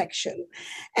intersection.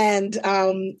 And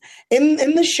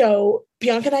in the show,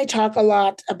 Bianca and I talk a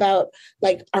lot about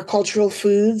like our cultural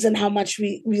foods and how much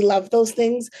we love those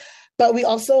things. But we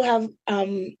also have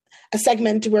a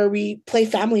segment where we play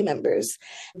family members,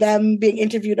 them being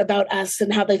interviewed about us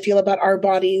and how they feel about our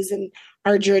bodies and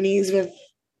our journeys with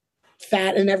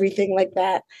fat and everything like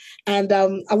that. And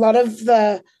a lot of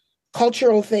the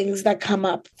cultural things that come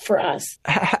up for us.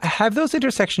 Have those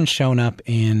intersections shown up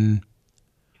in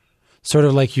sort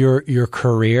of like your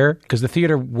career? Because the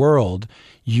theater world,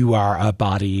 you are a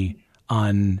body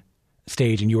on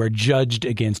stage and you are judged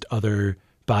against other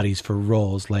bodies for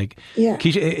roles. Like, yeah.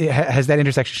 Keshia, has that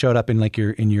intersection showed up in like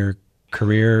your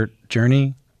career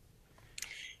journey?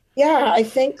 Yeah, I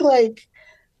think like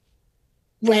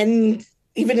when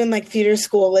even in like theater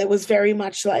school, it was very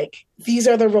much like these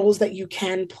are the roles that you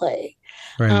can play.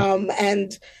 Right.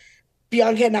 And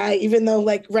Bianca and I, even though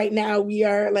like right now we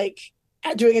are like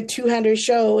doing a two-hander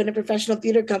show in a professional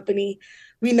theater company,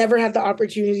 we never had the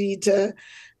opportunity to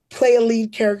play a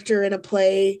lead character in a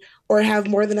play or have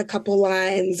more than a couple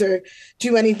lines or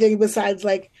do anything besides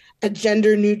like a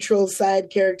gender neutral side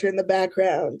character in the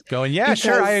background. Going, yeah,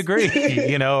 sure, I agree.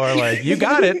 You know, or like, you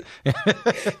got it.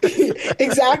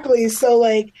 Exactly. So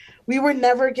like we were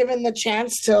never given the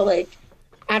chance to like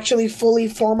actually fully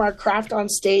form our craft on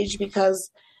stage because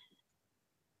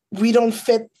we don't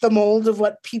fit the mold of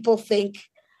what people think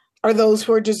are those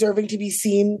who are deserving to be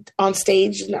seen on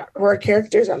stage, who are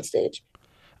characters on stage.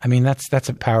 I mean, that's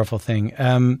a powerful thing.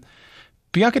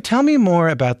 Bianca, tell me more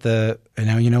about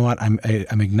now, you know what? I'm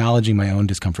acknowledging my own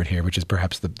discomfort here, which is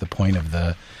perhaps the point of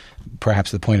the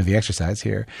exercise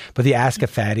here. But the Ask a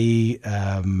Fatty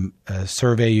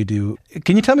survey you do,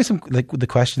 can you tell me some like the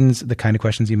kind of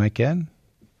questions you might get?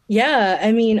 Yeah,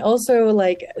 I mean, also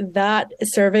like that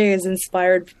survey is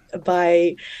inspired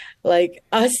by like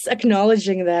us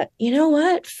acknowledging that, you know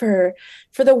what, for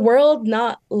the world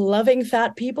not loving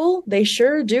fat people, they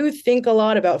sure do think a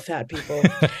lot about fat people.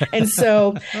 And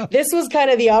so this was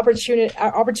kind of the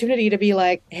opportunity to be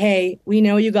like, hey, we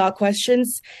know you got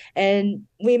questions and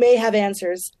we may have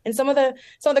answers. And some of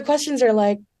the questions are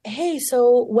like, hey,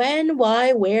 so when,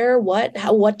 why, where,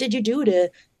 what did you do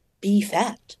to be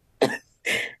fat?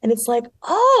 And it's like,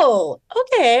 oh,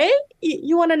 okay.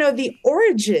 You want to know the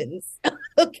origins.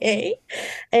 Okay.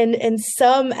 And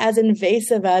some as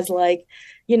invasive as like,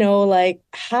 you know, like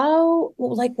how,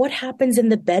 like what happens in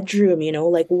the bedroom, you know,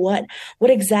 like what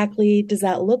exactly does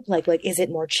that look like? Like, is it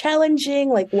more challenging?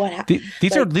 Like what?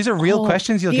 These are real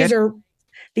questions you'll get.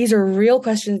 These are real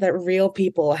questions that real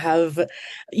people have,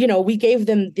 you know, we gave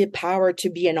them the power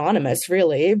to be anonymous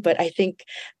really. But I think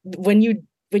when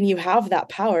you have that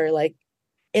power, like,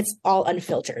 it's all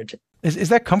unfiltered. Is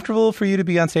that comfortable for you to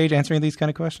be on stage answering these kind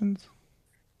of questions?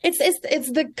 It's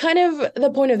the kind of the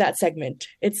point of that segment.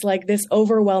 It's like this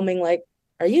overwhelming, like,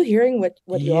 are you hearing what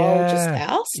you all just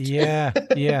asked? Yeah.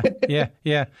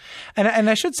 And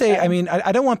I should say, I mean,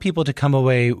 I don't want people to come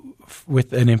away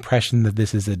with an impression that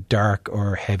this is a dark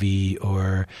or heavy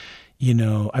or, you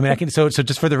know, I mean, so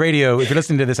just for the radio, if you're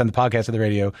listening to this on the podcast or the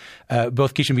radio,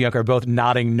 both Keshia and Bianca are both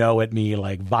nodding no at me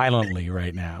like violently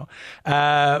right now.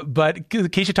 But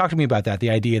Keshia, talk to me about that,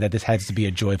 the idea that this has to be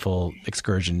a joyful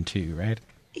excursion too, right?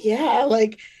 Yeah,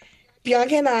 like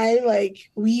Bianca and I,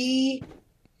 like we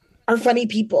are funny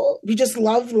people. We just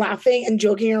love laughing and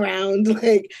joking around.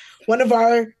 Like, one of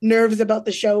our nerves about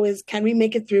the show is, can we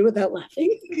make it through without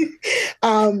laughing?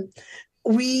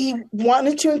 We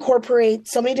wanted to incorporate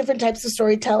so many different types of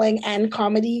storytelling and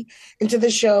comedy into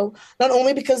the show, not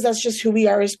only because that's just who we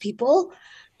are as people,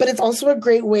 but it's also a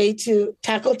great way to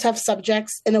tackle tough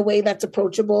subjects in a way that's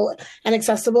approachable and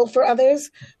accessible for others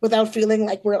without feeling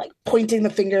like we're like pointing the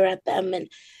finger at them and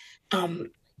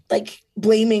like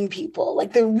blaming people.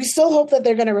 Like, we still hope that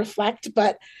they're going to reflect,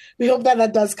 but we hope that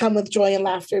that does come with joy and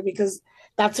laughter, because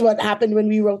that's what happened when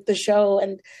we wrote the show.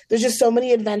 And there's just so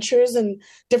many adventures and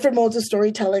different modes of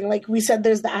storytelling. Like we said,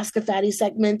 there's the Ask a Fatty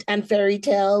segment and fairy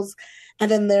tales. And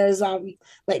then there's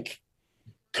like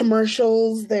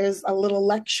commercials. There's a little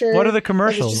lecture. What are the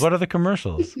commercials? What are the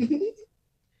commercials?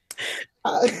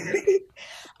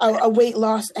 A weight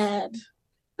loss ad.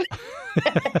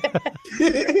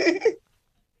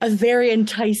 A very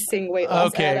enticing weight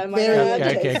loss ad.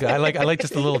 Okay. I like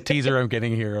just the little teaser I'm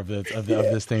getting here of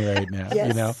this thing right now. Yes.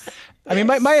 You know, I mean,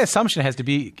 my assumption has to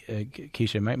be,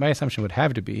 Keshia. My assumption would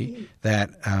have to be that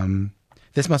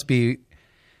this must be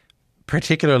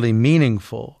particularly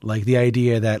meaningful. Like the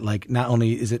idea that, like, not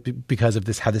only is it because of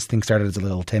this, how this thing started as a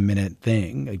little 10-minute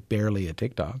thing, like barely a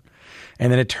TikTok, and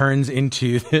then it turns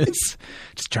into this,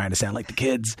 just trying to sound like the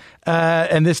kids,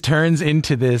 and this turns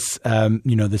into this,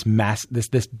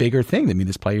 this bigger thing. I mean,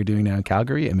 this play you're doing now in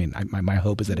Calgary. I mean, my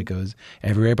hope is that it goes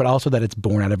everywhere, but also that it's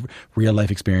born out of real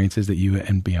life experiences that you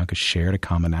and Bianca shared, a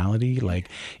commonality. Like,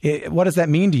 what does that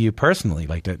mean to you personally?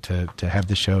 Like to have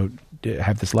the show,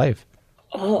 have this life?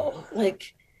 Oh,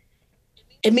 like,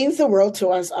 it means the world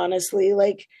to us, honestly.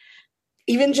 Like,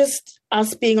 even just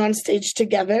us being on stage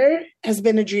together has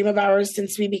been a dream of ours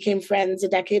since we became friends a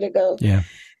decade ago. Yeah.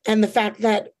 And the fact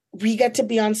that we get to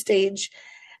be on stage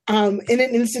in an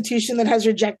institution that has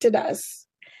rejected us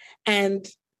and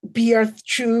be our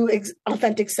true,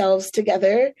 authentic selves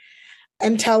together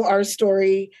and tell our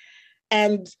story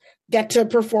and get to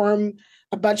perform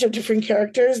a bunch of different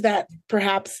characters that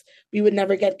perhaps we would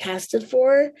never get casted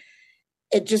for.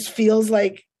 It just feels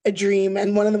like a dream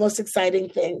and one of the most exciting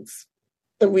things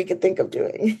that we could think of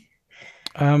doing.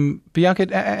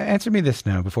 Bianca, answer me this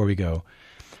now before we go.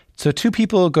 So two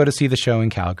people go to see the show in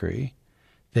Calgary.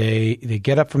 They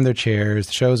get up from their chairs,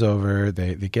 the show's over,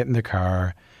 they get in their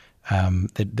car,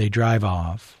 they drive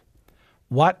off.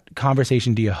 What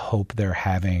conversation do you hope they're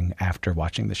having after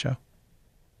watching the show?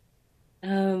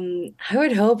 I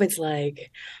would hope it's like,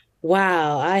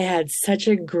 wow, I had such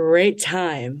a great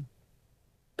time,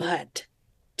 but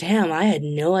damn, I had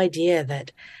no idea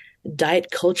that diet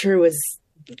culture was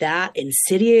that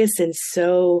insidious and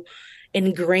so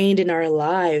ingrained in our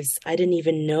lives. I didn't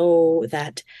even know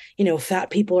that, fat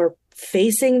people are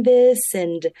facing this,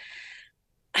 and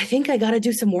I think I got to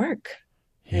do some work.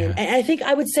 Yeah. And I think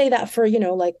I would say that for,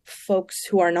 like folks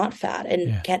who are not fat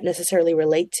and can't necessarily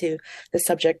relate to the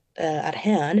subject at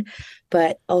hand,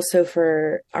 but also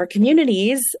for our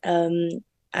communities.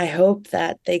 I hope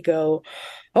that they go,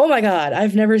 oh my God,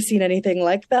 I've never seen anything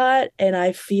like that. And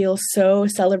I feel so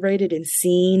celebrated and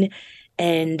seen.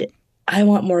 And I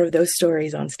want more of those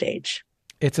stories on stage.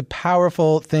 It's a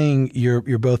powerful thing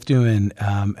you're both doing,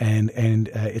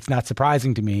 and it's not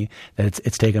surprising to me that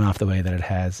it's taken off the way that it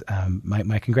has.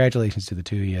 My congratulations to the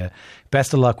two of you.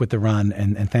 Best of luck with the run,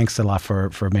 and thanks a lot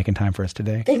for making time for us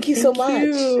today. Thank you so much.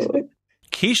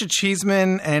 Keshia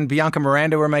Cheesman and Bianca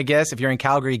Miranda were my guests. If you're in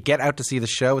Calgary, get out to see the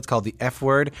show. It's called The F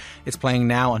Word. It's playing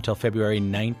now until February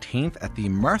 19th at the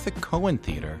Martha Cohen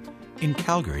Theatre in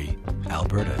Calgary,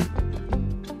 Alberta.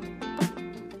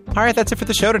 All right, that's it for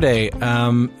the show today.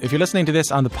 If you're listening to this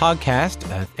on the podcast,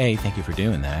 thank you for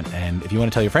doing that. And if you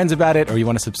want to tell your friends about it, or you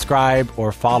want to subscribe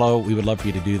or follow, we would love for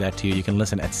you to do that too. You can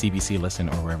listen at CBC Listen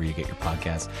or wherever you get your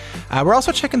podcasts. We're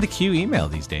also checking the Q email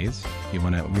these days. If you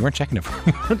want to, we weren't checking it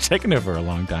for a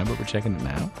long time, but we're checking it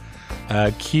now.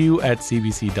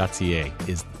 Q@cbc.ca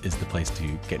is the place to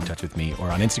get in touch with me, or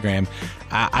on Instagram.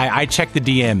 I check the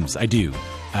DMs. I do.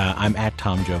 I'm at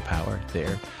Tom Joe Power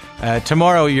there.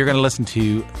 Tomorrow you're going to listen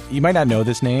to, you might not know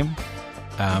this name,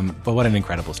 but what an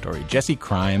incredible story. Jesse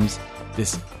Crimes,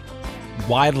 this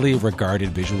widely regarded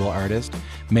visual artist,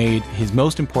 made his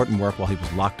most important work while he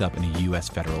was locked up in a U.S.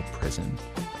 federal prison.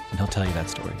 And he'll tell you that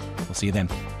story. We'll see you then,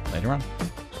 later on.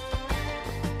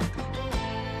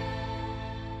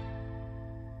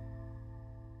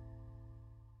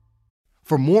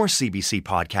 For more CBC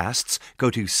podcasts,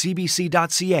 go to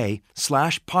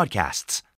cbc.ca/podcasts.